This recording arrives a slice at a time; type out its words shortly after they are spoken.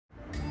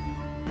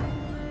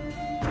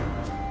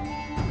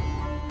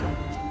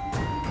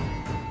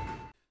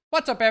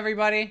What's up,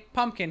 everybody?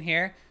 Pumpkin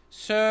here.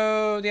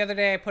 So the other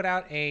day I put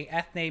out a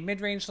Ethne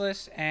mid-range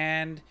list,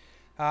 and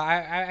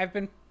I've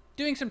been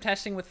doing some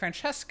testing with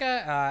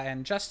Francesca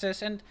and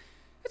Justice, and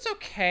it's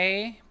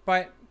okay.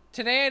 But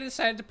today I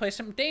decided to play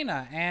some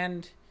Dana,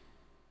 and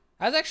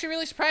I was actually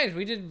really surprised.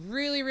 We did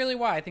really, really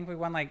well. I think we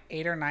won like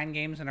 8 or 9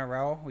 games in a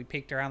row. We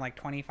peaked around like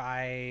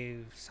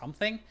 25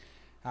 something.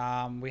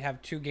 We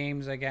have 2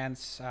 games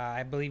against,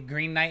 I believe,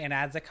 Green Knight and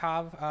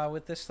Adzikov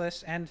with this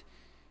list, and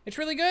it's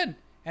really good.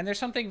 And there's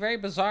something very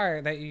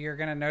bizarre that you're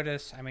gonna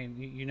notice. I mean,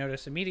 you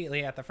notice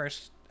immediately at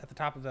the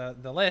top of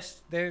the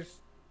list.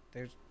 There's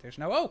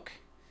no Oak.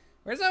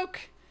 Where's Oak?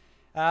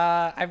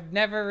 I've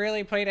never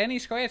really played any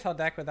Scoia'tael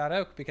deck without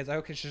Oak because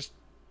Oak is just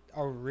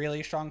a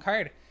really strong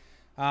card.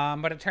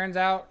 But it turns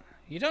out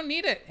you don't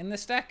need it in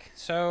this deck.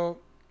 So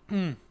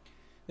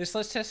this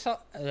list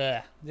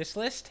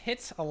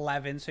hits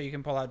 11, so you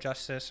can pull out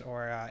Justice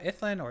or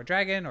Ithlin or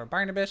Dragon or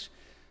Barnabas.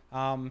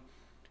 And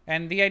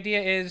the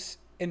idea is,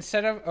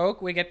 instead of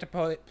Oak, we get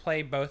to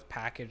play both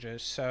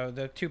packages. So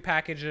the 2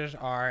 packages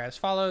are as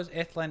follows: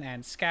 Ithlin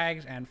and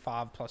Skags, and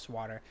Fob plus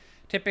Water.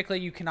 Typically,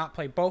 you cannot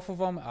play both of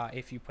them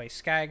if you play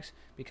Skags,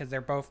 because they're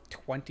both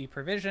 20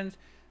 provisions,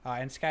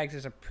 and Skags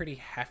is a pretty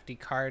hefty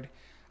card.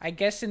 I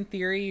guess in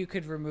theory you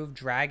could remove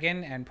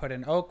Dragon and put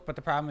in Oak, but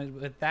the problem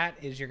with that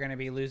is you're going to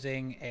be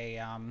losing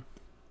a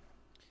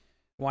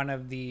one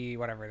of the,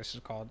 whatever this is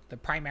called, the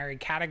primary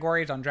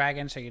categories on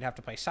Dragon, so you'd have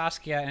to play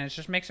Saskia, and it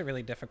just makes it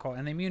really difficult.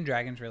 And the Immune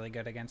Dragon's really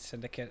good against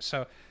Syndicate.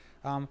 So,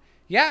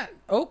 yeah,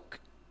 Oak,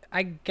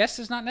 I guess,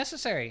 is not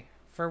necessary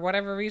for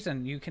whatever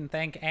reason. You can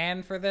thank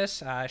Anne for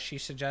this. She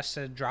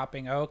suggested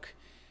dropping Oak.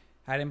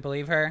 I didn't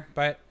believe her,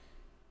 but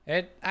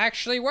it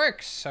actually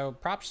works, so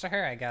props to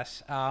her, I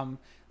guess.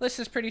 List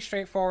is pretty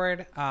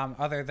straightforward,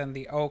 other than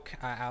the Oak.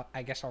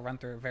 I guess I'll run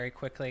through it very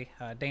quickly.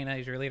 Dana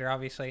is your leader,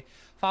 obviously.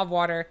 Fob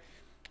Water.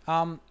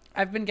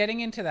 I've been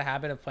getting into the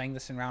habit of playing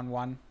this in round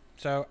 1.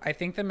 So I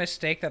think the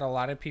mistake that a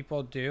lot of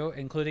people do,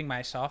 including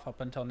myself up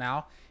until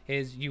now,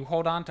 is you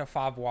hold on to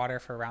Fob Water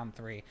for round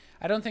 3.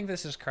 I don't think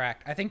this is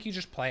correct. I think you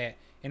just play it.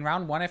 In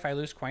round 1, if I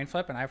lose Coin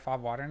Flip and I have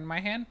Fob Water in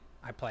my hand,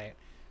 I play it.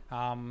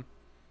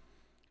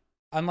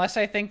 Unless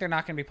I think they're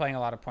not going to be playing a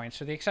lot of points.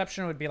 So the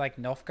exception would be like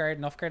Nilfgaard.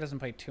 Nilfgaard doesn't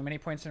play too many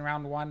points in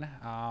round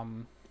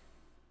 1.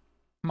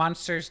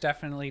 Monsters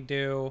definitely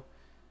do.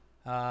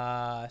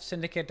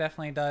 Syndicate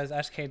definitely does.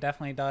 SK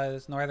definitely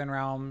does. Northern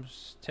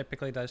Realms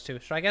typically does too.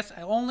 So I guess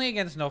only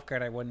against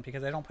Nilfgaard I wouldn't,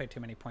 because they don't play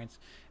too many points,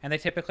 and they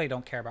typically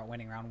don't care about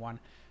winning round 1.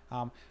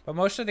 But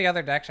most of the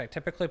other decks, I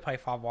typically play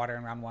Fob Water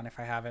in round 1 if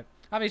I have it.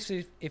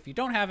 Obviously, if you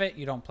don't have it,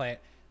 you don't play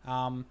it.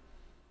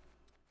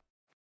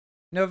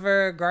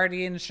 Nova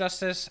Guardian's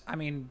Justice, I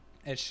mean,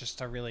 it's just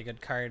a really good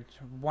card.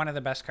 One of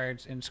the best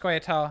cards in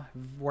Scoia'tael.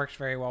 Works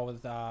very well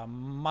with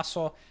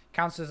Muscle.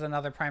 Counts as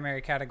another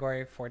primary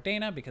category for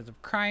Dana because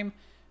of crime.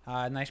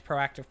 Nice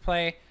proactive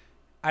play.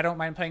 I don't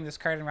mind playing this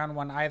card in round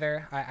 1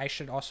 either. I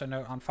should also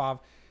note on Fob,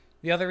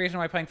 the other reason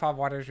why playing Fob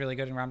Water is really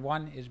good in round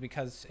 1 is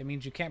because it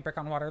means you can't brick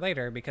on water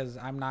later, because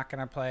I'm not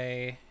going to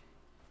play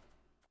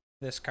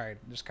this card.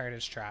 This card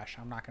is trash.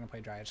 I'm not going to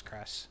play Dryad's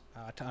Crest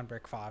to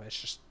unbrick Fob.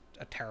 It's just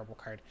a terrible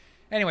card.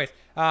 Anyways,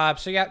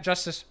 so yeah,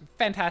 Justice,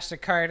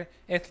 fantastic card.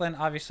 Ithlin,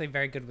 obviously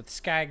very good with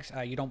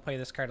Skags. You don't play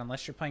this card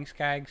unless you're playing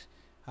Skags.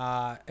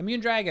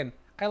 Immune Dragon,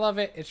 I love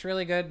it. It's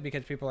really good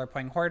because people are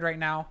playing Horde right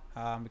now,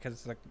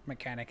 because the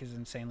mechanic is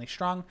insanely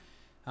strong.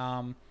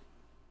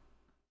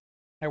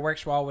 It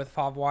works well with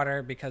Fob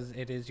Water because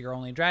it is your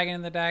only dragon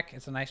in the deck.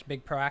 It's a nice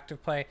big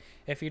proactive play.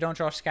 If you don't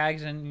draw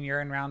Skags and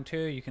you're in round 2,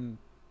 you can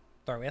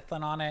throw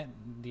Ithlin on it.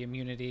 The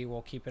immunity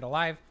will keep it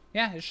alive.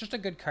 Yeah, it's just a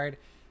good card.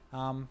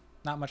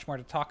 Not much more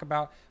to talk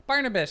about.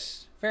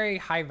 Barnabas, very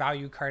high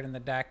value card in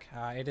the deck.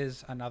 It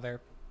is another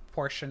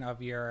portion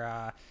of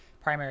your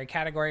primary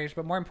categories,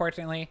 but more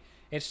importantly,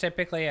 it's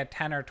typically a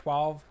 10 or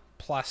 12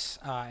 plus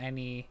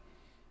any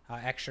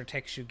extra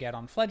ticks you get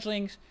on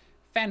fledglings.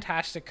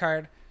 Fantastic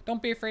card.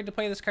 Don't be afraid to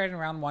play this card in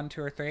round 1,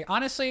 2, or 3.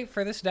 Honestly,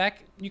 for this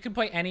deck, you can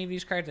play any of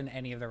these cards in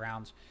any of the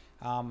rounds.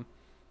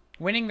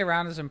 Winning the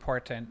round is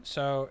important,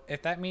 so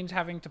if that means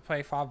having to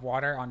play Fob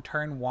Water on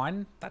turn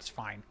 1, that's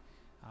fine.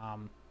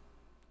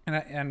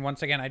 And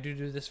once again, I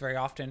do this very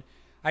often.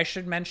 I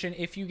should mention,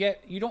 if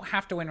you don't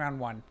have to win round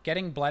 1.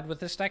 Getting bled with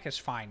this deck is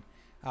fine.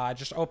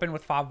 Just open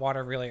with Fob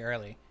Water really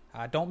early.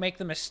 Don't make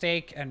the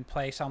mistake and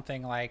play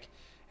something like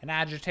an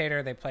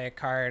Agitator. They play a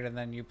card, and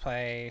then you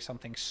play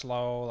something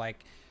slow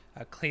like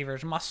a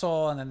Cleaver's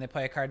Muscle, and then they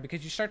play a card,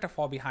 because you start to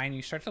fall behind.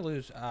 You start to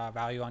lose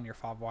value on your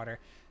Fob Water,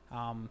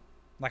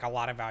 like a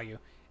lot of value.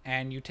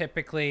 And you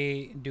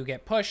typically do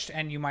get pushed,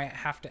 and you might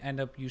have to end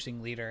up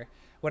using Leader.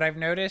 What I've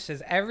noticed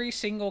is every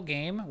single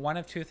game, one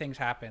of 2 things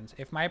happens.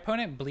 If my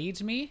opponent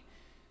bleeds me,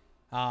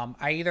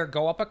 I either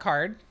go up a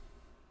card,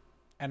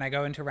 and I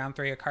go into round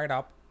 3 a card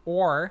up,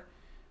 or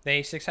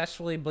they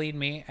successfully bleed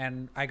me,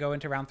 and I go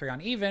into round 3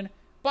 on even,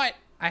 but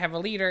I have a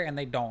leader, and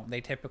they don't.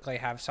 They typically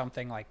have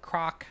something like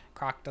Croc.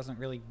 Croc doesn't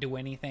really do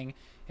anything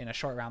in a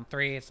short round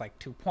 3. It's like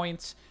 2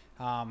 points.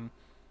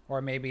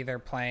 Or maybe they're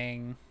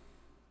playing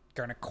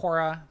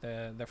Garnicora.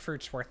 The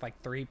fruit's worth like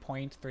 3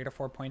 points, 3 to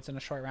 4 points in a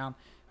short round,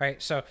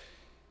 right? So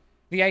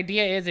the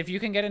idea is if you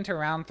can get into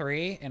round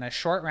 3 in a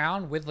short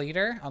round with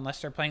leader,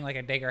 unless they're playing like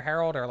a Dagger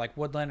Herald or like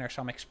Woodland or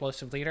some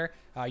explosive leader,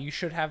 you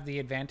should have the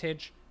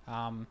advantage.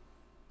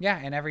 Yeah,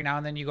 and every now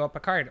and then you go up a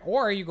card.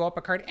 Or you go up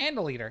a card and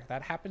a leader.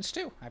 That happens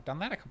too. I've done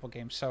that a couple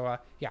games. So,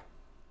 yeah.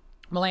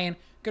 Mullane,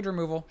 good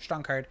removal,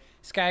 strong card.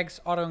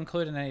 Skags,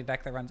 auto-include in any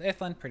deck that runs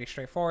Ithlan, pretty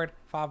straightforward.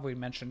 Fob, we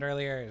mentioned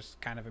earlier, is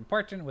kind of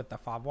important with the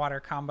Fob-Water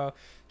combo.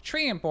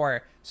 Treant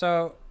Boar.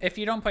 So, if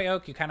you don't play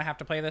Oak, you kind of have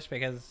to play this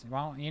because,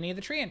 well, you need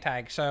the Treant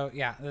tag. So,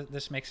 yeah,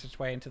 this makes its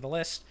way into the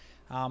list.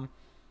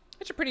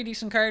 It's a pretty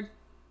decent card.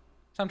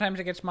 Sometimes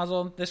it gets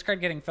muzzled. This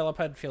card getting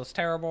Philippid feels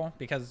terrible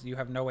because you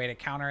have no way to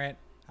counter it.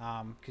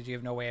 Because you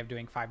have no way of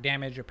doing 5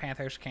 damage. Your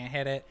Panthers can't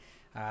hit it.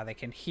 They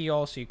can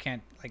heal, so you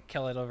can't like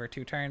kill it over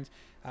 2 turns.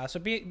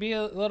 So be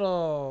a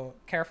little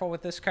careful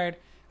with this card.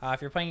 If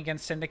you're playing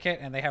against Syndicate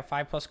and they have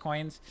 5+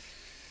 coins,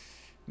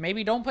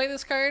 maybe don't play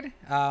this card.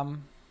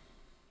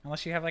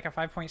 Unless you have like a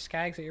 5-point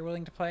Skags that you're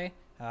willing to play.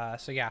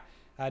 So yeah,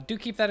 do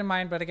keep that in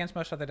mind. But against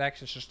most other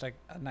decks, it's just a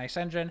nice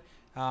engine.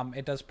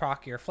 It does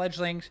proc your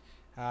fledglings.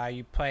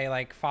 You play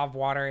like Fob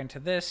Water into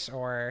this,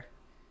 or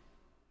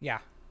yeah.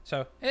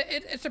 So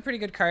it's a pretty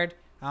good card.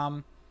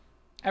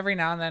 Every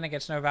now and then it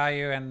gets no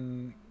value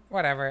and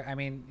whatever. I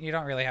mean, you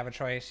don't really have a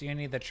choice. You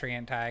need the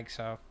Treant tag,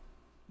 so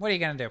what are you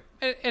going to do?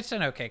 It's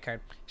an okay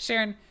card.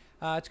 Siren,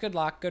 it's good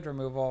lock, good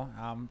removal,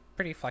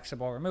 pretty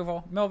flexible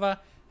removal. Milva,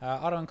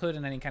 auto-include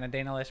in any kind of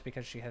Dana list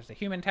because she has the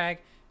human tag.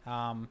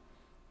 And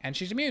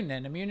she's immune,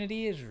 and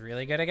immunity is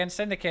really good against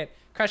Syndicate.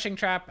 Crushing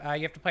Trap,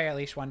 you have to play at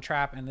least 1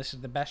 trap, and this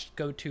is the best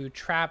go-to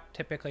trap.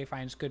 Typically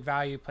finds good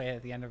value, play it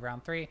at the end of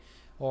round 3.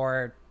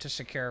 Or to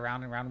secure a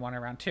round in round 1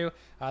 or round 2.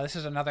 This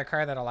is another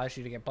card that allows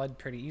you to get bled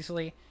pretty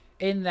easily.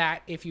 In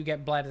that, if you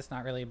get bled, it's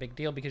not really a big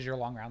deal because your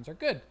long rounds are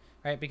good,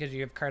 right? Because you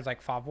have cards like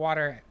Fob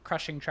Water,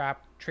 Crushing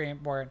Trap,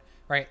 Treant Board,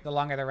 right? The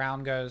longer the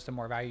round goes, the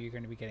more value you're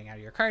going to be getting out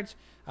of your cards.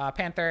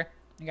 Panther,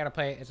 you got to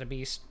play it. It's a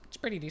beast. It's a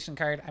pretty decent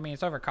card. I mean,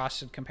 it's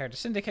overcosted compared to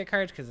Syndicate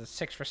cards because it's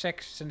 6 for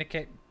 6.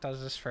 Syndicate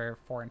does this for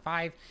 4 and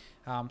 5.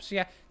 So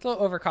yeah, it's a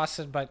little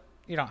overcosted, but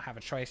you don't have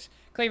a choice.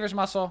 Claver's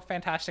Muscle,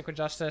 fantastic with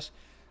Justice.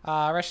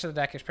 Rest of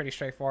the deck is pretty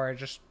straightforward,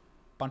 just a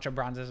bunch of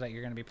bronzes that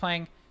you're going to be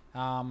playing.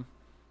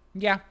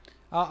 Yeah,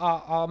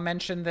 I'll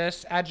mention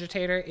this.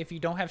 Agitator, if you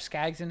don't have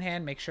Skags in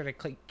hand, make sure to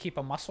keep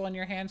a muscle in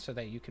your hand so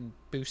that you can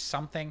boost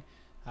something.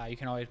 You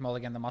can always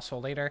mulligan the muscle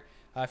later.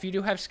 If you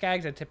do have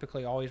Skags, I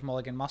typically always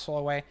mulligan muscle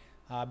away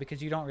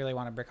because you don't really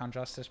want to brick on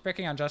Justice.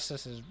 Bricking on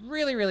Justice is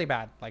really, really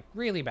bad, like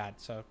really bad.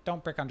 So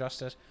don't brick on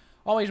Justice.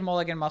 Always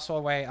mulligan muscle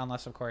away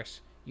unless, of course,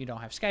 you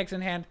don't have Skags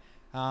in hand.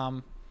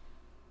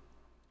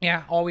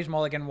 Yeah, always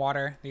mulligan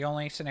water. The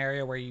only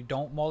scenario where you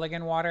don't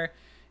mulligan water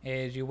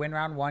is you win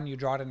round 1, you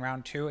draw it in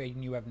round 2,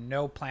 and you have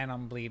no plan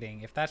on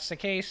bleeding. If that's the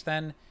case,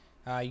 then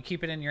you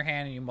keep it in your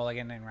hand and you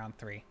mulligan in round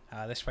 3.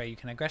 This way you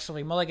can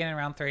aggressively mulligan in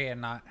round 3 and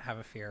not have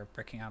a fear of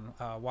bricking on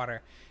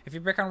water. If you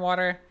brick on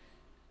water,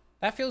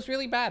 that feels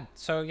really bad.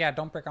 So yeah,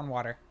 don't brick on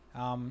water.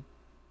 I'll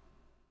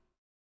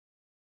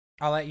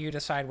let you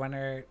decide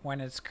when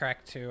it's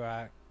correct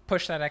to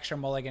push that extra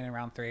mulligan in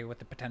round 3 with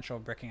the potential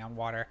of bricking on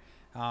water.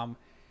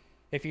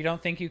 If you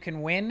don't think you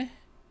can win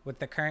with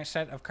the current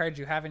set of cards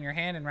you have in your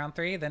hand in round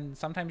 3, then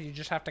sometimes you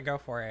just have to go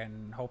for it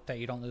and hope that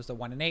you don't lose the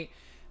 1 and 8.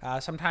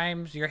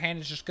 Sometimes your hand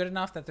is just good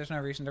enough that there's no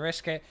reason to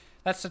risk it.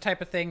 That's the type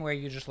of thing where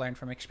you just learn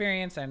from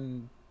experience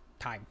and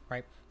time,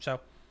 right? So,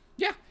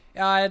 yeah,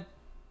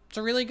 it's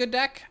a really good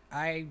deck.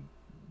 I'm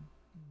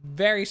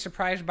very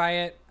surprised by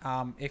it.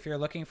 If you're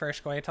looking for a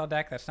Scoia'tael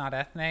deck that's not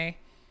Ethne,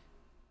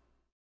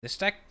 this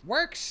deck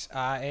works.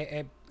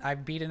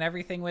 I've beaten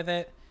everything with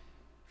it.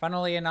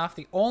 Funnily enough,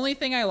 the only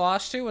thing I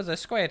lost to was a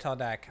Scoia'tael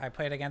deck. I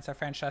played against a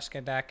Francesca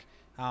deck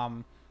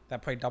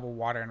that played double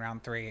water in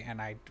round 3,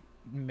 and I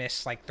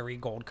missed like 3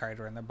 gold cards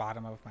were in the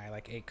bottom of my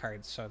like 8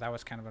 cards, so that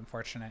was kind of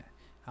unfortunate.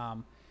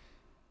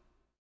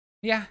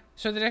 Yeah,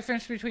 so the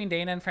difference between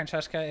Dana and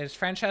Francesca is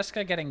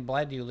Francesca getting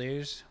bled, you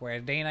lose,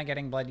 whereas Dana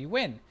getting bled, you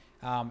win.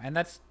 And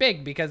that's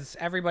big because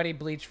everybody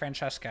bleeds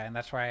Francesca, and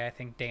that's why I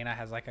think Dana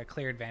has like a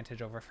clear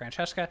advantage over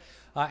Francesca.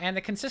 And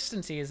the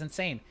consistency is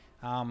insane.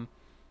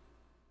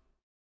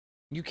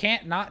 You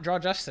can't not draw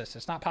Justice.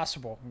 It's not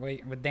possible.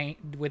 With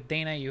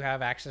Dana, you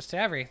have access to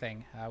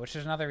everything, which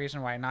is another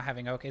reason why not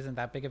having Oak isn't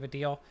that big of a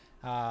deal.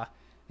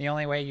 The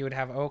only way you would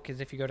have Oak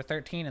is if you go to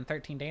 13, and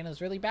 13 Dana is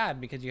really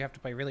bad because you have to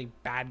play really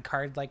bad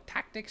cards like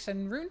Tactics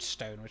and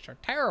Runestone, which are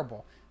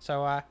terrible.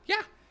 So,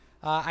 yeah.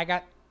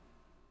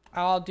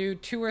 I'll do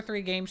 2 or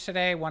 3 games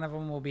today. One of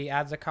them will be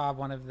Adzikov.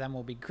 One of them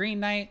will be Green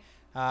Knight.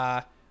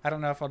 I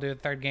don't know if I'll do a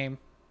 3rd game.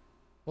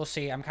 We'll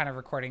see. I'm kind of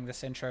recording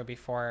this intro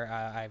before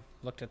I've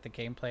looked at the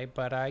gameplay.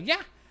 But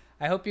yeah,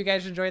 I hope you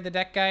guys enjoyed the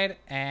deck guide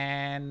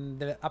and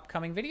the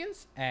upcoming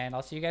videos. And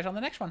I'll see you guys on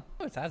the next one.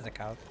 Oh, it's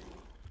Adzikov.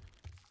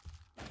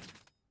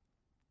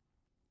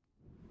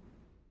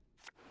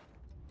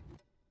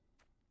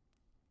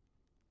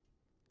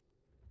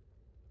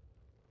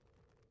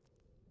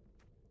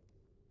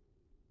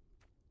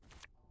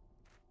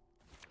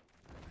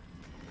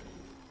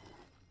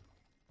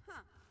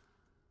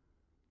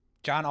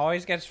 John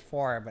always gets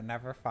 4, but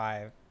never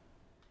 5.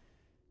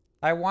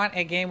 I want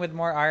a game with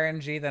more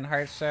RNG than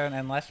Hearthstone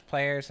and less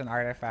players than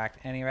Artifact.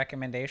 Any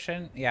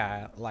recommendation?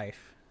 Yeah,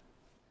 Life.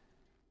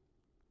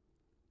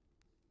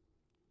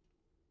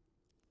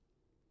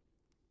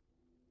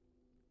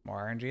 More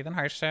RNG than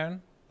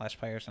Hearthstone, less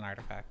players than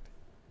Artifact.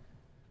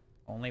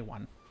 Only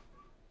one.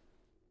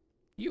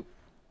 You.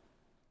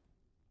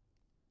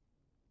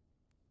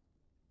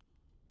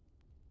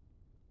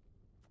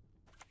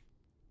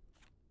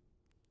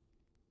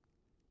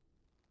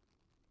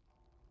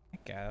 I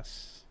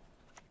guess.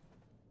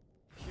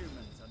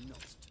 Humans are not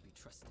to be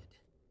trusted.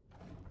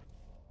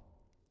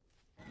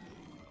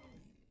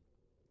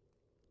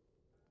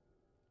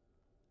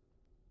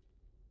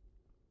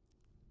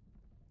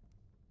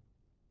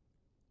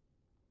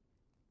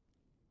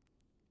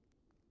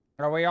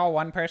 Are we all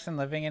one person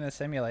living in a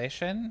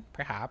simulation?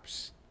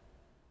 Perhaps.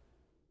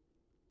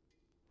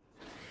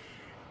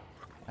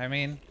 I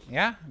mean,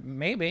 yeah,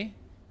 maybe.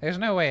 There's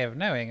no way of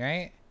knowing,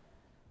 right?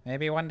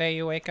 Maybe one day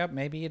you wake up,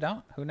 maybe you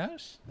don't. Who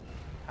knows?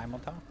 Time will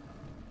tell.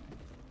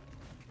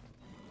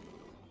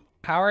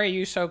 How are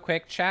you so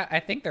quick, chat? I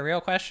think the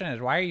real question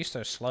is, why are you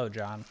so slow,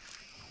 John?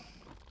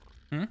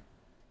 Hmm?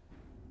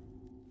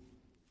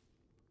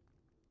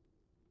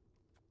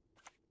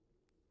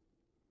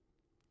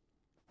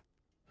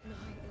 Now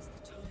is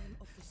the time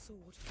of the sword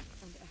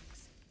and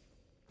axe.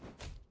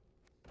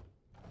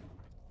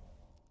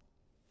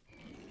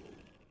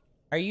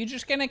 Are you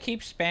just gonna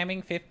keep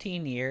spamming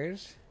 15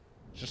 years?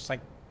 Just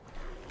like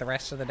the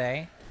rest of the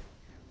day?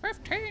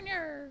 15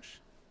 years!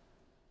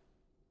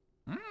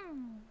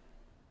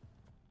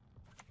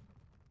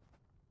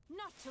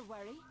 Not to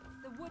worry.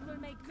 The wood will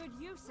make good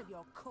use of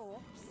your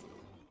corpse.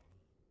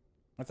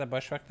 What's a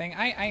bushwick thing?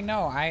 I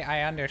know,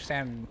 I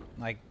understand,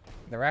 like,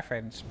 the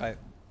reference, but...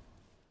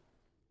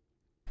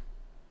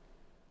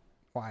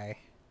 Why?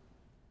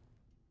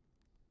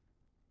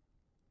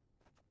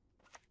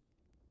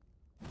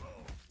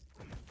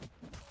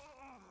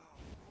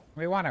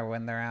 We want to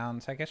win the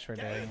rounds. I guess we're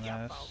doing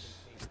this.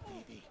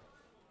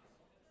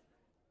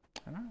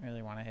 I don't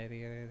really want to hit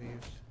either of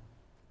these.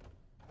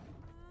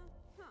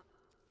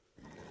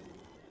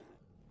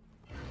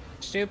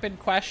 Stupid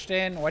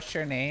question. What's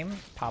your name?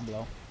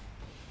 Pablo.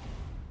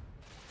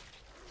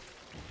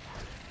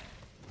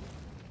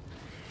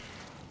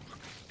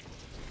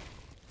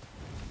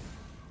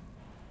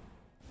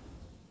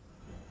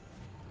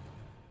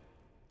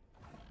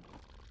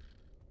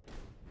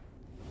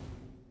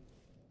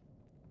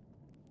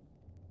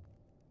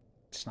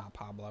 It's not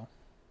Pablo.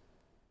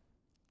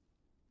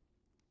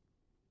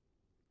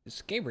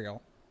 It's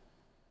Gabriel.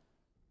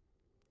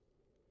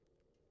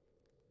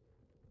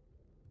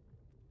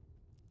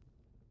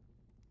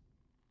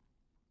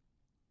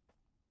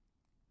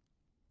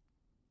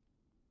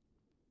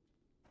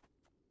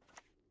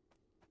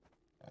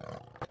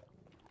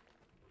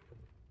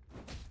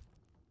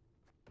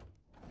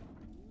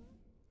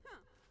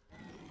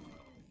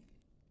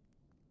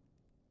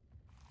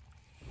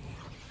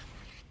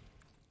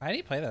 Why did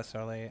he play that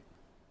so late?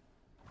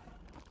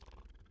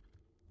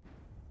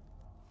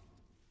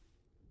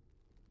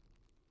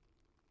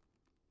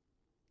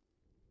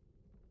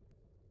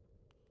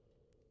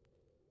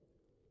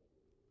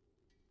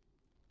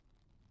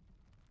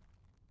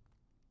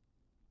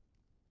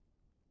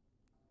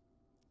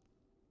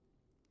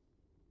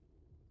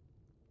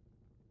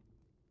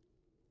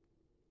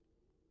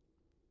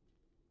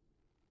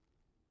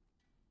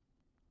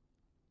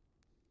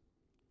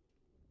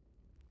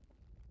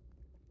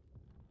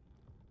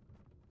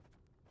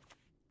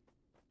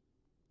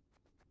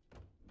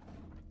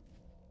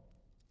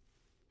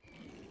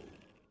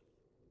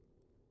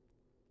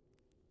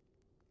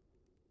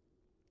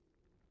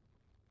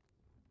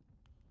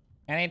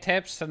 Any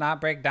tips to not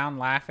break down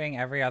laughing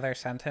every other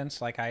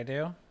sentence like I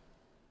do?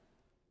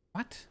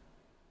 What?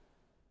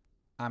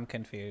 I'm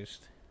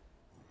confused.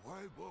 Why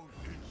won't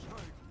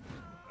inside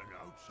and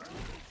outside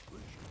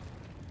expression?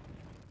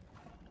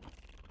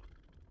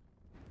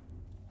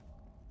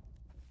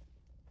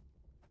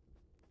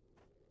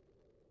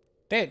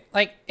 Dude,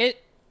 like,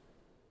 it...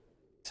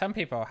 Some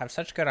people have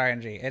such good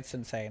RNG. It's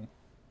insane.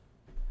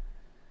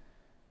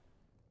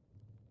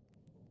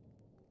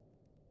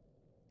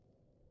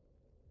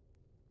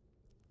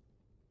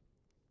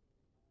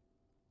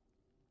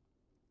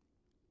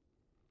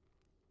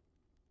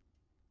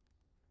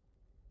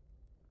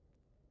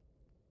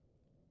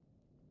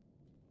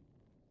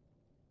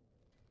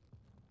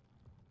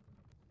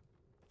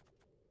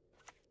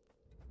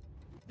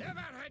 Never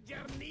had your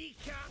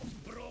kneecaps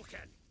broken.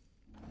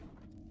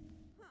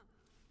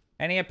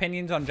 Any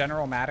opinions on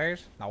general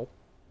matters? No.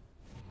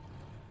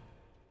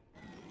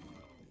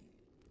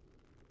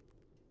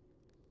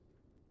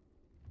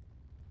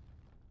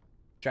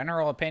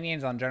 General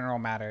opinions on general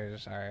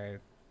matters are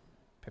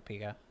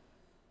Papiga.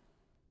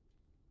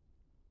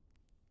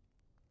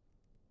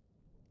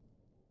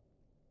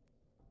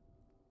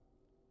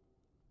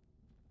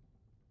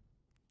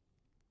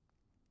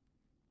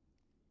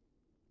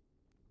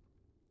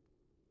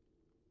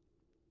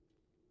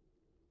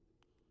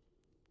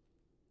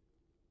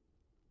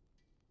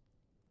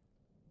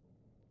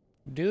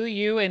 Do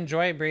you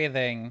enjoy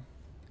breathing?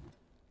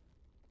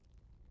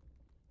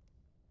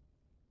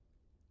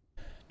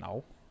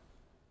 No.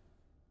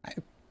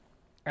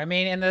 I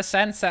mean, in the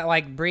sense that,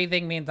 like,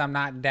 breathing means I'm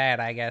not dead,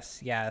 I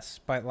guess, yes.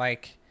 But,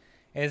 like,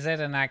 is it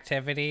an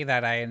activity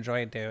that I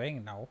enjoy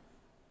doing? No.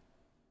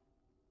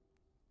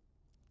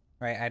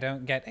 Right, I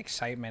don't get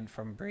excitement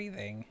from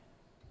breathing.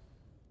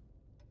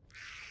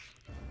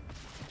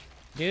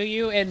 Do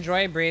you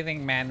enjoy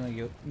breathing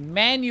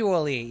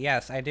manually?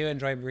 Yes, I do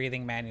enjoy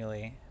breathing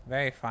manually.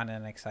 Very fun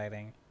and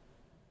exciting.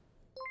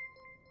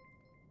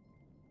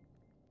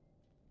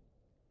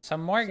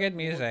 Some more good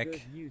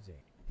music.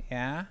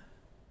 Yeah?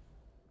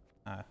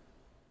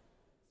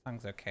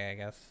 Song's okay, I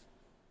guess.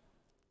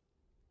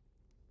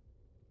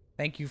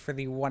 Thank you for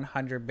the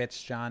 100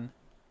 bits, John.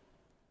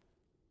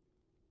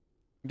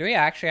 Do we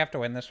actually have to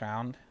win this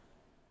round?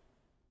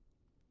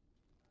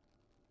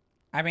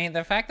 I mean,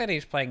 the fact that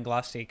he's playing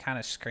Glusty kind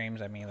of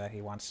screams at me that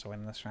he wants to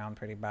win this round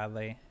pretty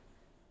badly.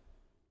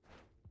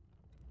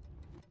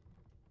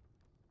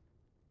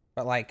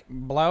 But, like,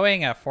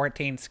 blowing a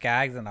 14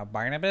 Skags and a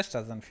Barnabas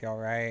doesn't feel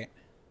right.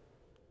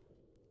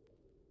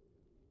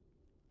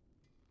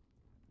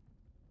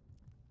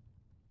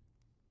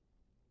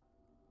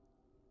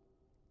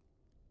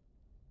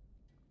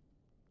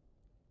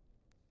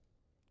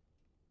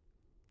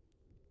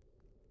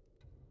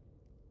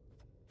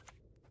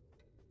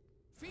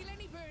 Feel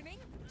any burning?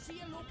 See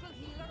a local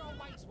healer or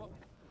wise woman.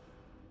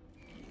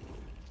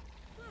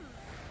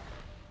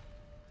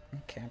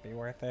 Can't be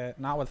worth it.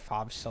 Not with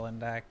Fob still in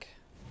deck.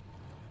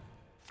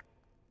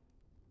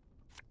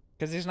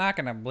 Because he's not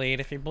going to bleed.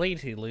 If he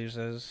bleeds, he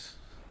loses.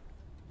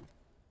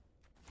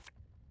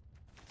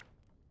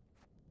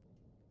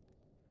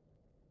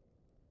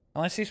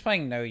 Unless he's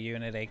playing no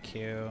unit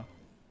AQ.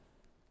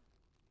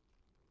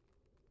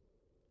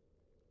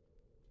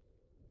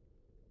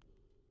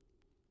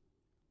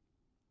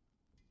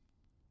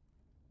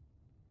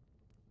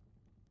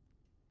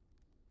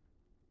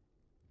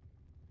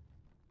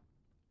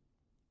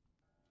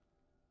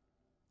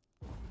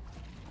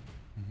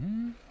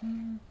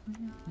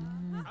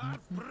 Our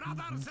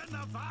brothers in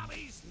the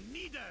valleys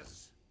need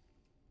us.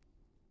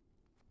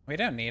 We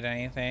don't need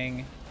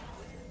anything.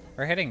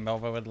 We're hitting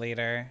Milva with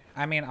leader.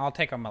 I mean, I'll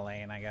take a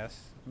Mullane, I guess.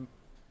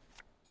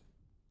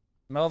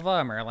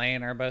 Milva and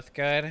Merlane are both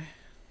good.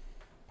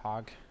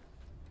 Pog.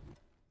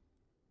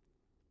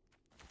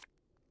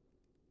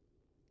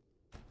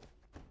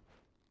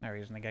 No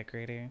reason to get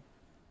greedy.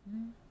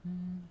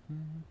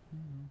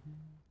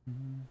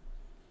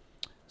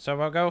 So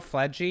we'll go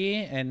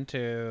Fledgy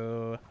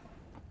into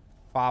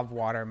Fob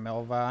Water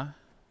Milva.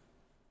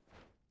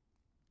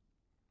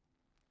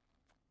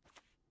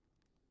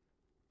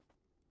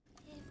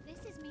 If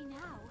this is me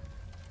now,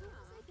 who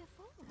was I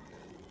before?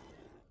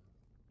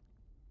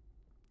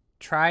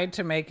 Tried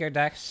to make your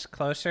decks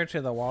closer to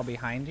the wall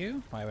behind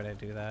you? Why would I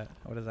do that?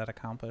 What does that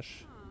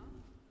accomplish?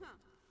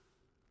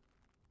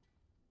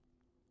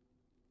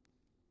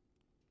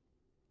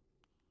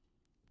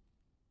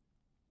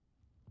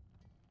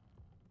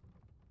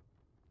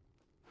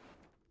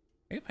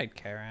 We played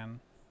Karen.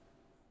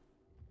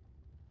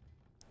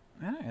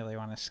 I don't really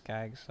want to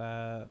Skags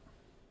that.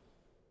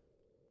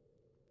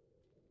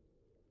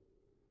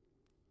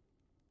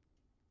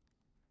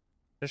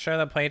 To show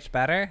the plate's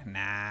better? Nah.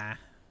 And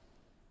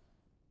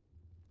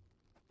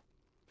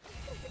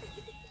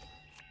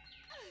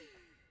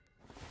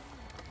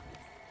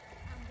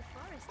the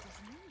forest is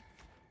me.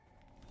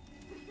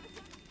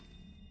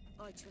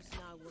 I trust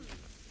no one.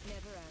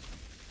 Never have.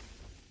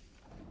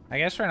 I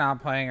guess we're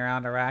not playing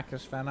around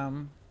Arrakis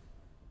Venom.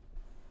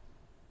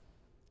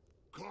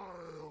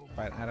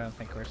 But I don't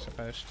think we're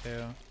supposed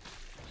to.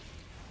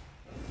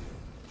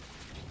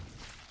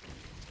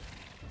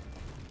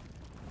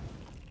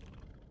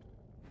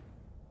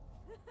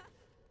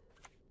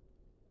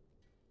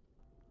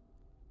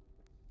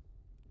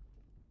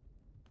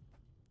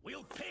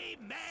 We'll pay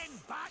men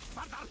back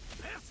for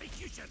their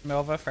persecution.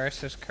 Milva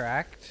first is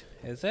correct.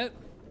 Is it?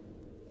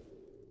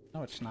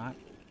 No, it's not.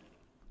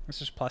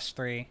 This is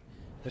 +3.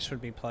 This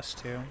would be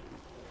 +2.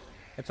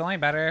 It's only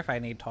better if I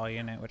need tall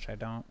unit, which I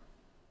don't.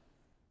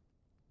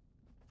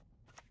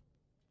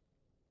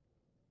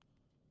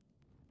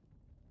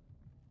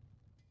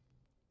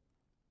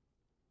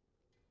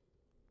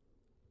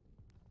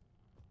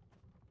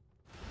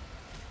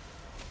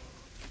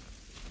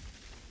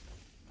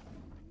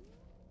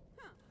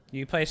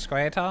 You play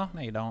Squirtle?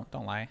 No, you don't.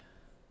 Don't lie.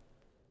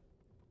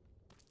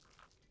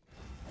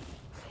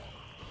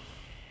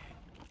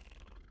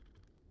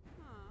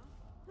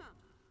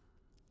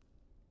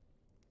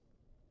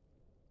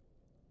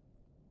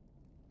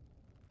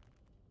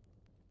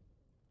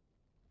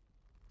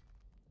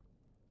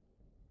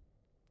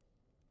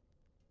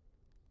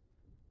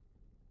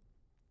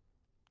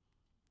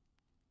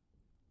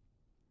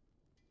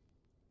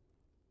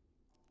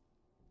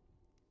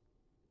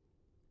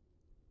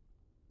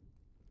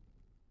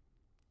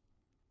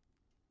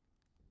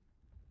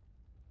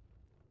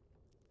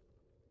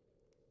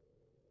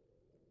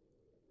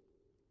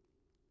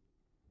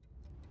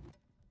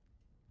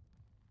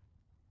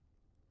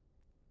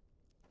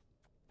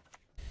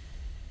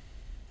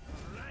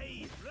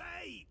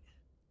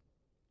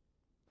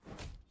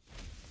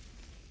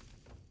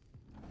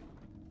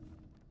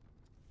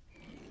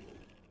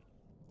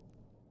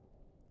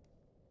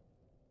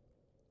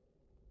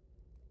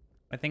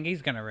 I think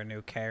he's gonna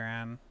renew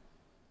Karen.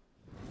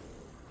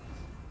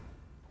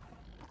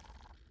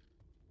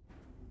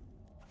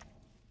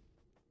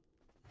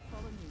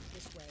 Follow me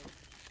this way.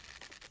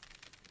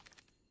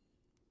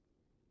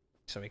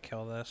 So we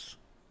kill this.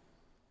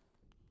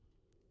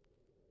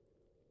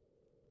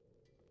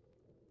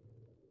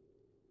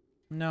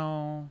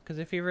 No, because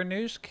if he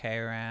renews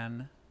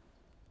Karen...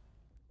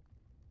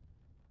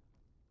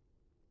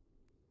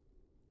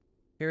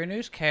 If he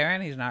renews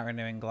Karen, he's not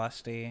renewing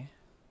Glusty.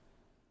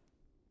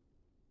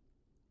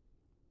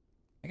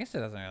 I guess it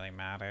doesn't really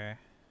matter.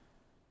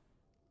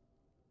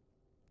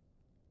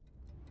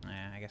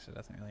 I guess it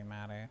doesn't really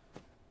matter.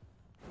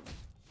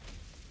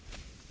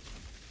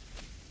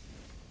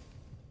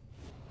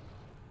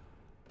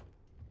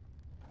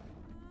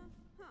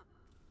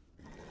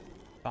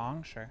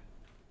 Song? Sure.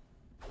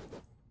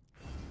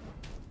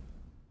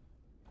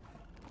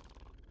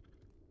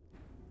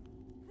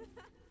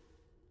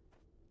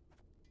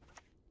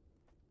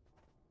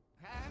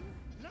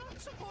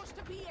 Not supposed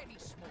to be any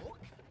smoke.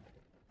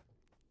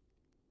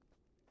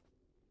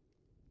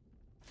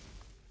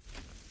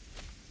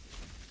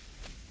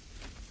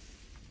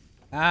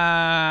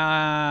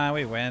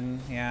 We win.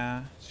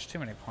 Yeah, there's too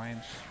many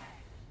points.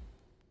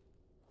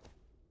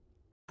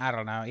 I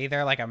don't know.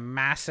 Either like a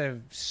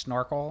massive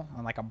snorkel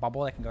and like a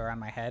bubble that can go around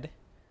my head.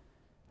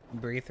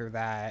 Breathe through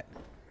that.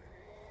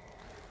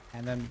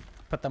 And then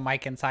put the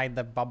mic inside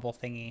the bubble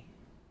thingy.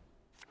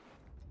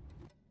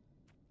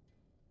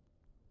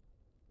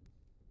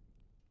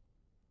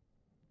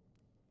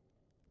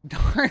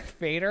 Darth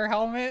Vader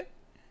helmet?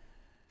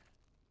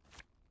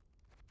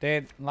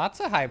 Dude, lots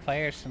of high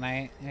players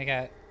tonight. We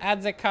got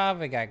Adzikov,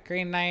 we got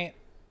Green Knight.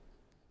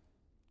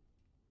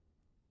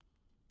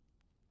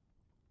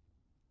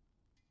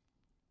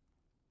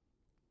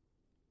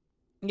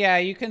 Yeah,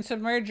 you can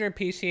submerge your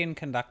PC in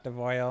conductive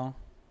oil.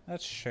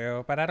 That's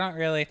true, but I don't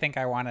really think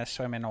I want to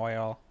swim in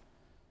oil.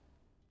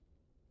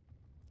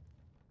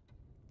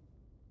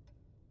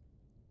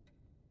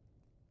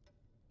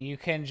 You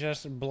can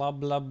just blub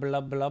blub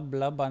blub blub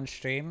blub on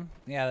stream.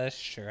 Yeah,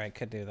 that's true. I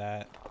could do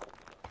that.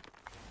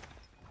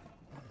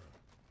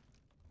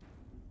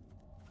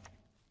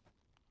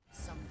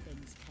 Some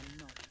things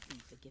cannot be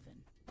forgiven.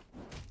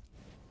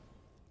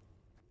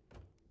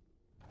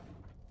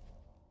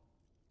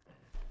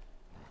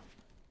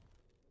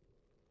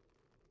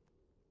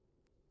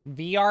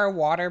 VR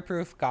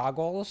waterproof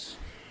goggles.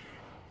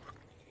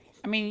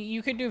 I mean,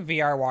 you could do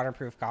VR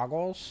waterproof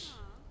goggles.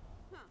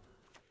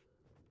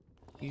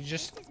 You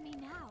just This is me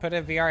now. put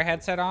a VR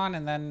headset on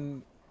and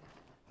then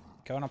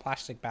go in a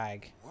plastic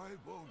bag. Why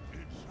won't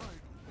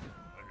inside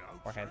an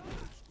Forehead.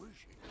 outsider's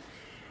wishes?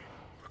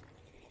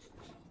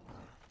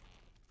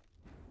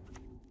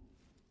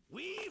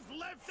 We've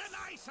lived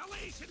in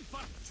isolation for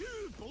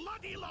too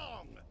bloody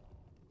long.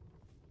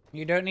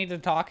 You don't need to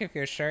talk if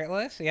you're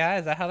shirtless? Yeah,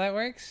 is that how that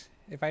works?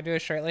 If I do a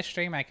shirtless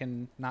stream, I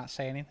can not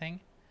say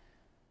anything?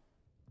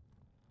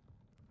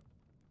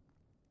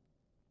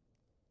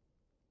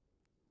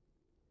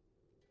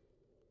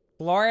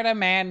 Florida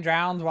man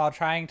drowns while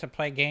trying to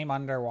play game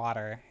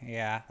underwater.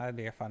 Yeah, that'd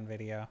be a fun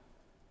video.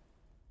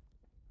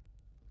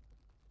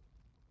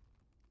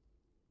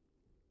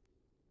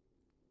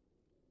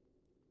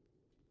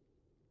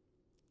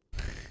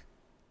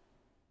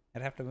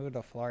 I'd have to move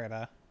to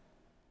Florida.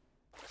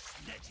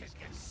 Snitches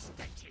get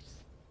stitches.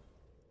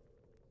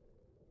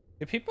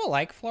 Do people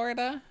like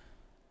Florida?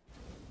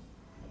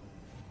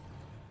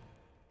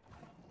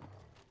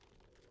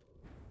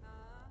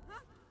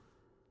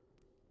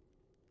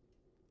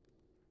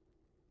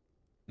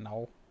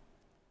 No.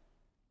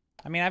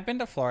 I mean, I've been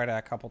to Florida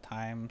a couple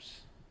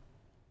times.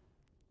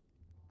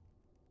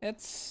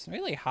 It's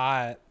really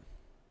hot.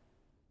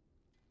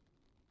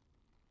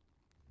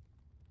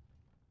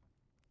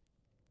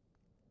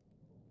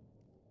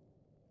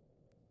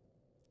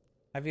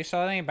 Have you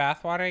sold any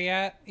bathwater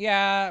yet?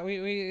 Yeah,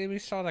 we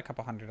sold a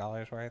couple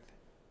 $100 worth.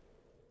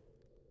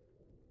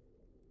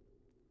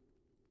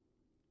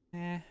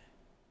 I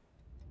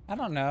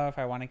don't know if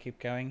I want to keep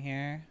going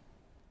here.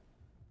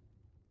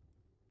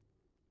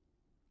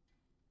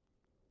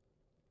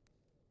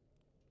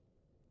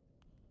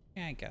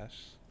 Yeah, I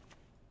guess.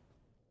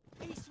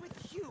 Peace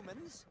with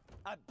humans?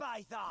 I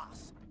bite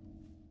ass.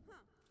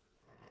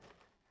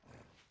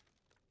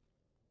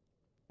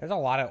 There's a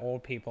lot of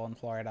old people in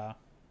Florida.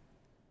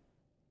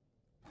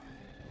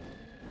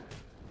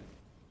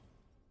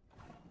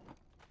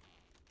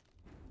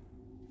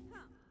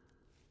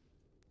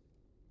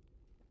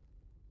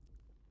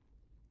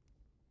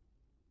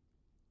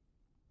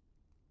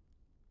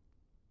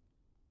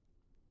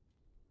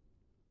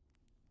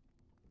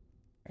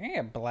 I'm gonna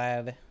get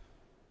bled.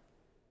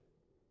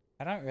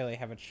 I don't really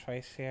have a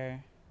choice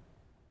here.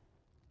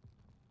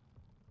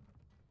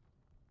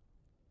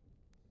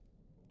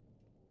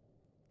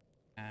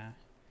 I'd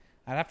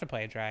have to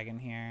play a dragon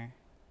here.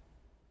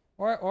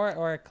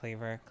 Or a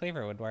cleaver.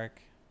 Cleaver would work.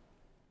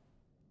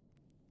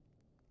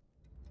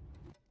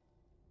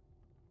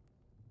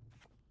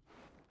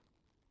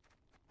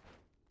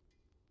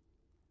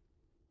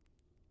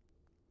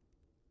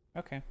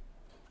 Okay.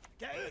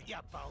 Get out, you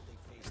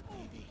baldy-faced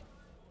baby.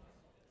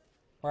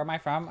 Where am I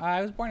from?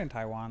 I was born in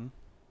Taiwan.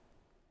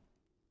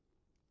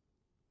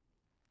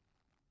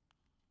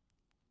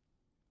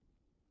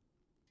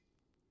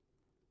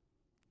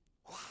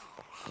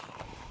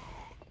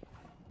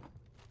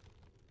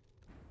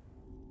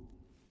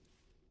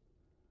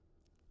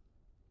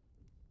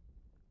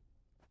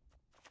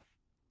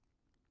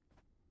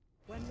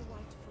 When the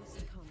white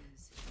frost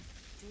comes,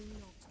 do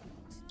not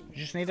eat.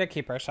 You just need to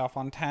keep herself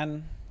on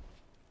 10.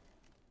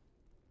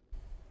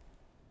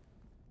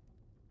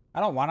 I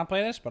don't want to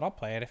play this, but I'll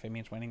play it if it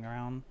means winning a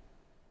round.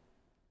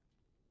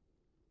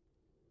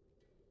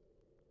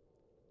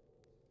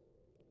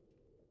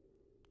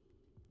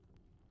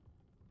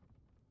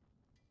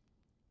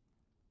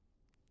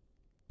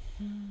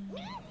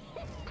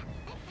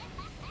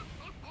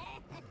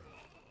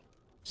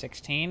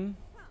 $16?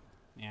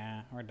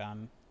 Yeah, we're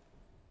done.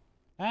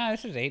 Ah,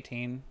 this is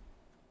 18.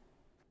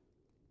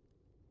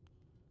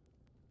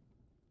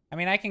 I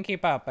mean, I can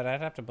keep up, but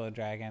I'd have to Blue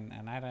Dragon,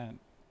 and I don't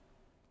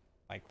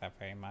like that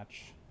very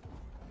much.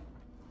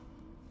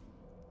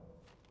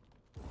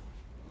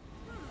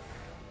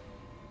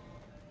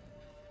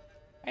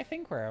 I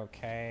think we're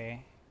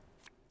okay.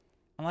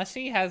 Unless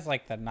he has,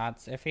 like, the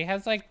nuts. If he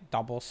has, like,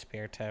 double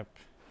spear tip.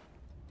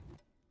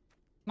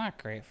 Not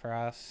great for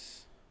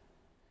us.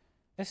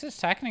 This is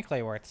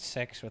technically worth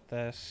 6 with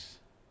this.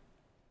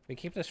 We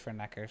keep this for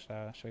Neckers,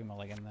 though. Should we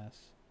mulligan this?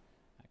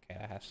 Okay,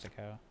 that has to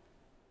go.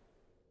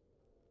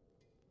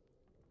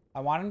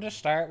 I want him to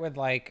start with,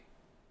 like,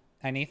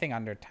 anything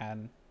under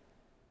 10.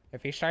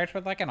 If he starts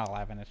with, like, an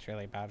 11, it's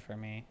really bad for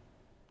me.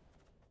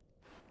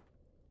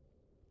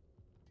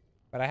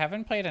 But I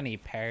haven't played any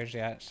pairs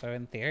yet, so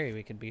in theory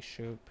we could be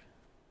Shoop.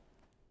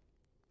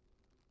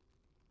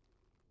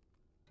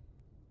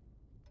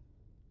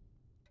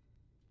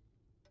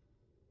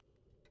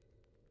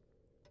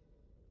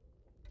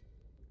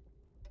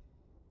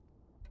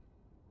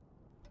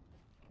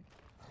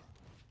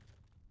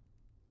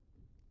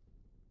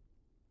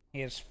 He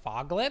has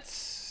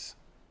Foglets?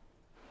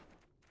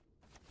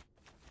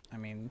 I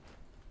mean...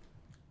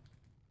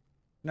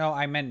 No,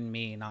 I meant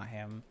me, not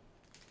him.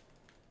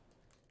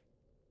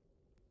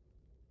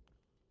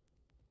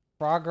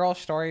 Frog Girl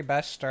story,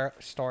 best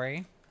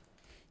story.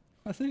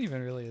 Wasn't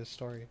even really a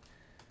story.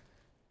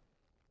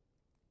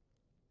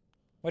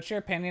 What's your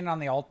opinion on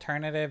the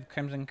alternative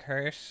Crimson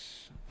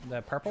Curse,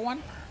 the purple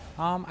one?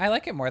 I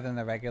like it more than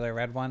the regular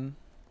red one.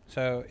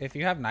 So if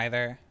you have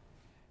neither,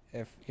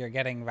 if you're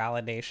getting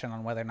validation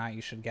on whether or not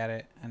you should get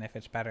it, and if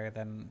it's better,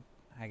 then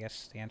I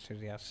guess the answer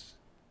is yes.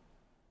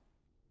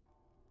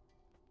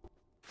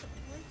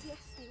 Wait, yes,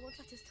 they won't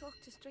let us talk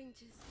to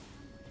strangers.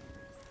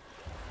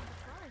 The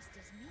forest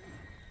is mean.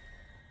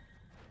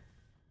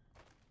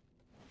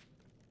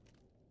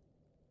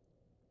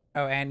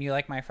 Oh, and you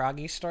like my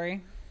Froggy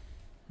story?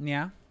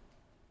 Yeah.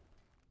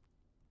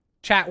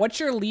 Chat, what's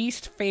your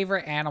least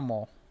favorite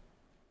animal?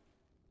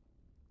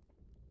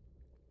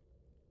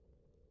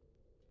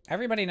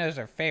 Everybody knows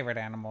their favorite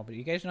animal, but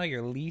you guys know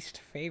your least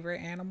favorite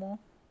animal?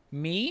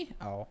 Me?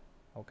 Oh,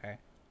 okay.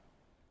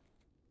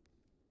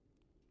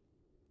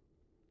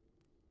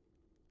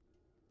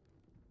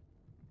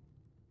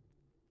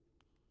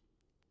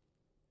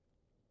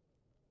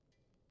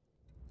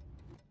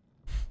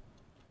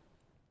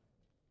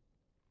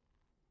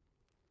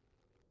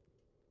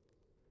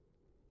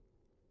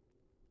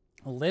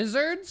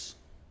 Lizards?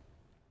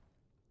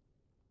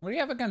 What do you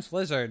have against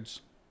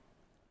lizards?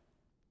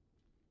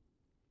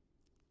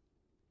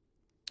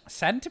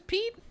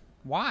 Centipede?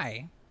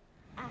 Why?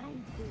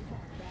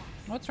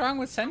 What's wrong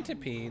with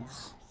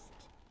centipedes?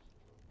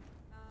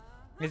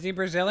 Is he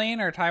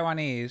Brazilian or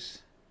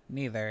Taiwanese?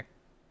 Neither.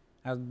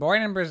 I was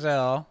born in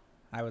Brazil.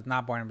 I was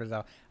not born in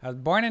Brazil. I was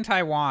born in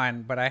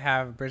Taiwan, but I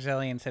have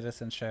Brazilian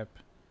citizenship.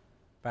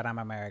 But I'm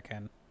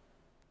American.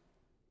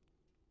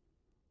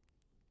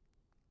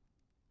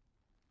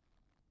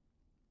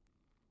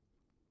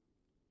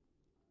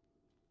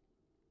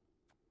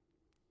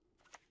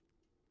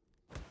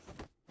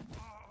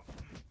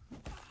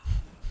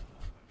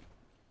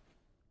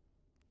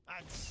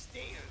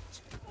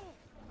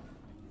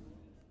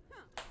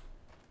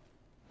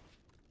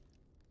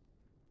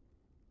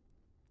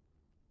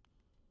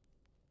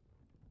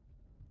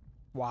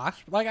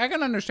 Wasp? Like, I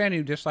can understand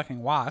you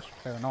disliking wasps.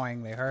 They're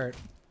annoying, they hurt.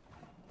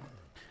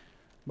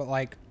 But,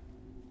 like,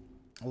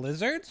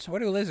 lizards? What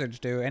do lizards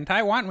do? In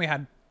Taiwan, we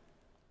had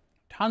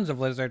tons of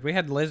lizards. We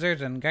had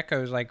lizards and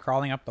geckos, like,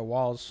 crawling up the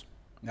walls.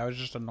 That was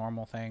just a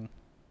normal thing.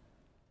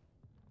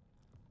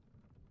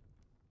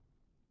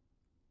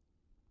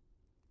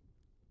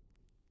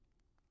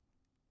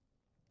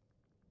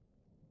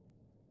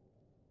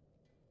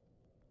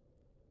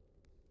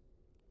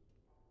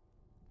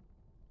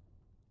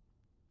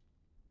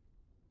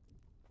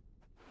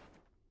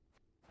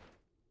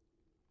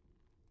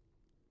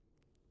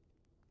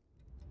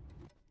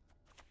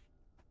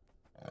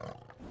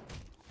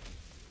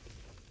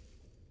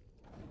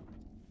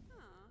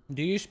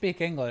 Do you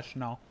speak English?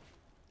 No.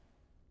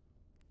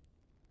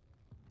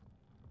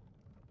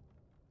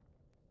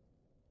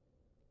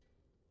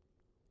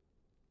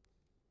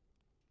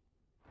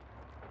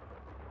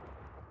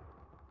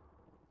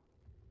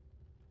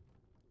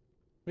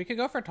 We could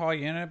go for tall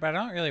unit, but I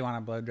don't really want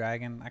to blow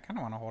dragon. I kind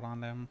of want to hold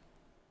on to him.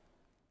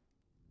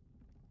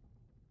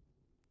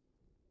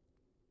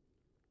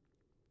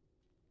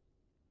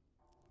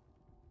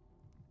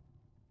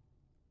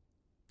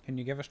 Can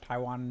you give us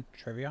Taiwan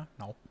trivia?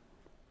 No.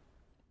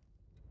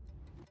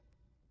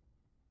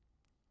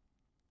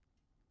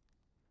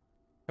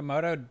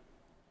 Komodo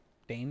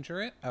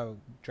dangerous? Oh,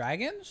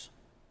 dragons?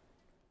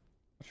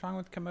 What's wrong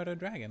with Komodo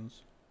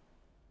dragons?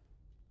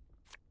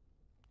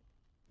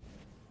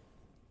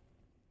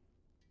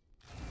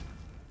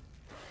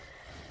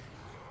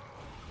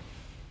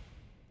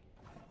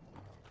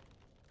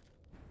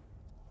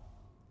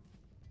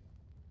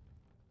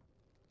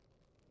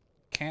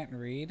 Can't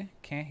read,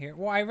 can't hear.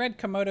 Well, I read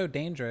Komodo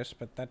dangerous,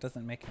 but that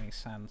doesn't make any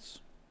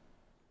sense.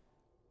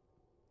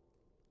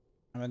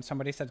 And then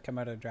somebody said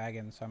Komodo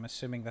dragon, so I'm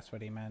assuming that's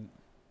what he meant.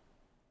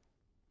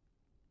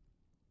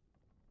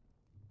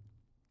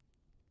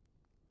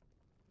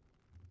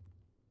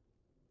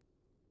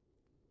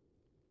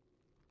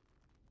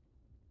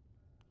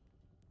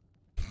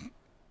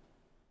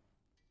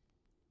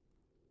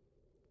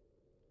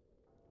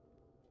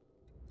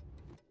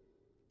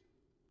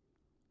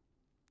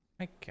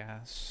 I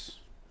guess.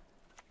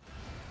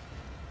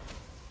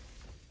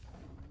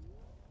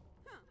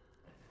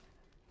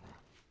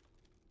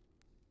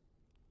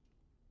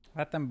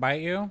 Let them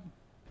bite you?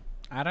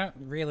 I don't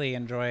really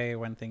enjoy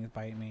when things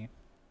bite me.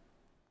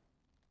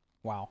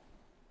 Wow.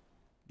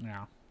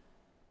 Yeah.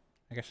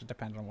 I guess it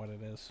depends on what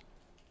it is.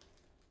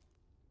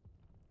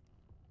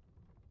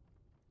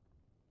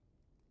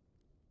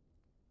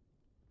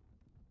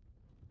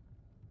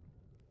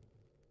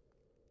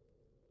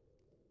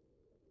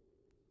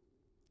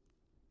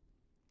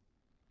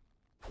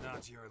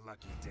 Not your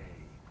lucky day.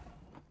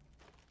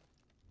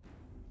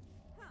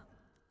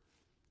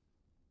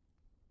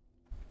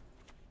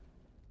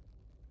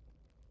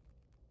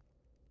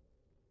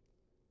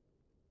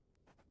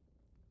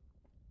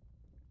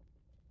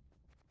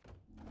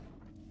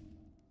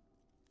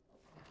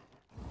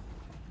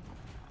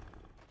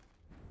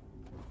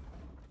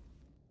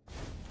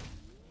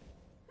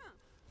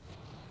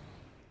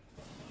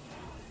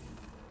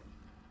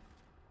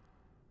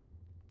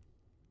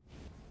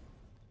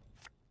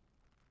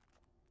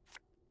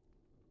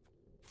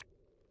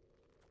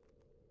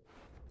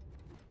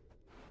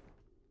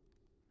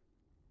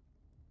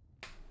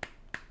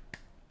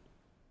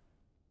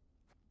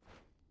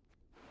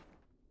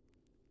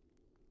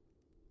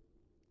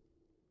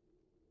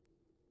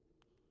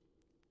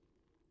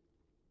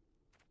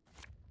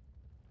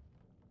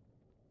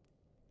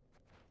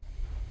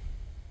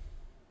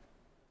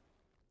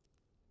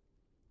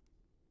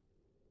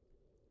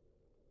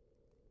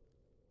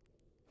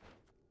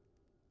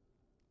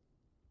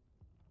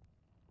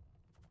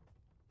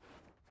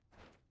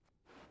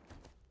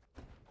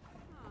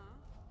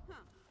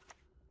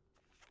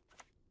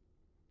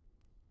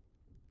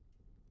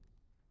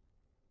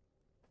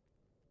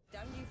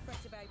 Don't you fret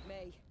about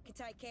me. Can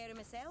take care of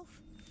myself.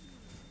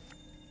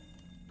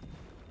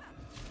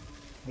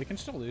 We can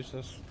still lose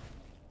this.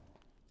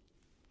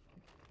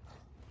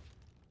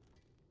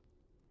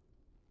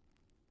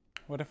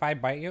 What if I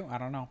bite you? I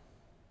don't know.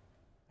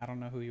 I don't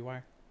know who you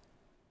are.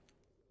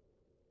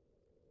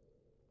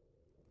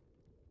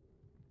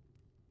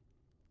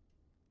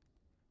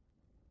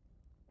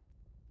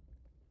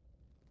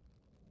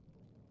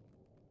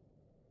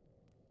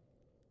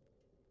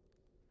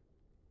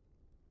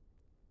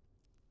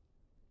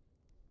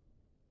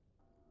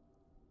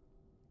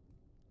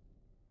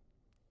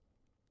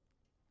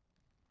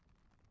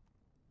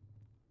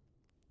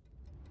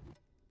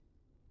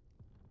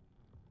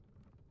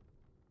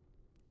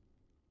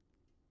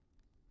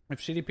 If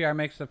CDPR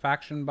makes the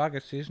faction bug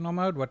a seasonal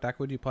mode, what deck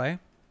would you play?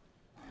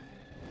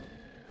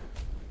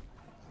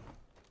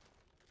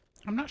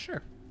 I'm not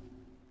sure.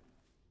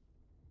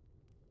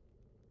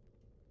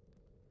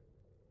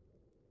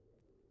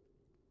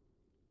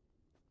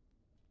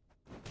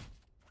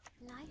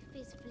 Life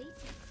is fleeting,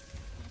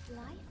 yet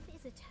life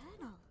is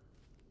eternal.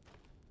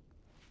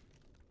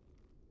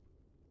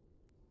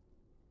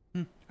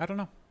 I don't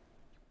know.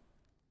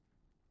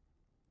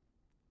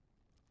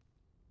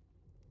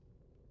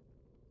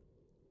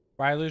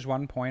 Why lose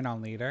 1 point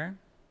on leader?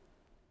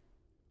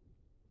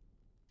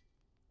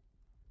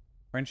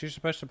 Weren't you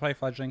supposed to play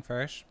fledgling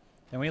first?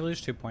 Then we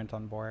lose 2 points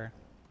on boar.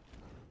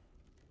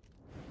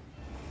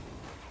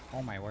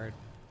 Oh my word.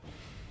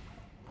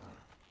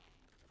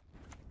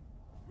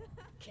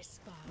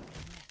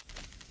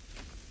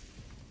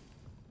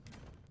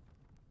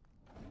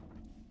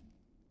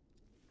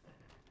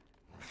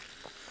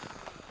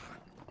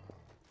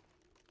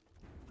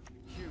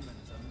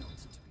 Humans are not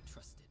to be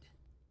trusted.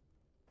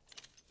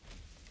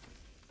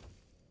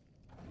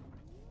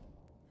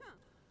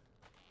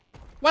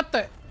 What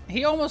the?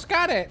 He almost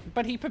got it,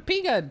 but he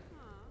papiga'd.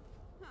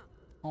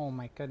 Oh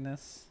my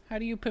goodness. How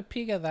do you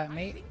papiga that,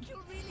 mate? You're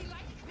really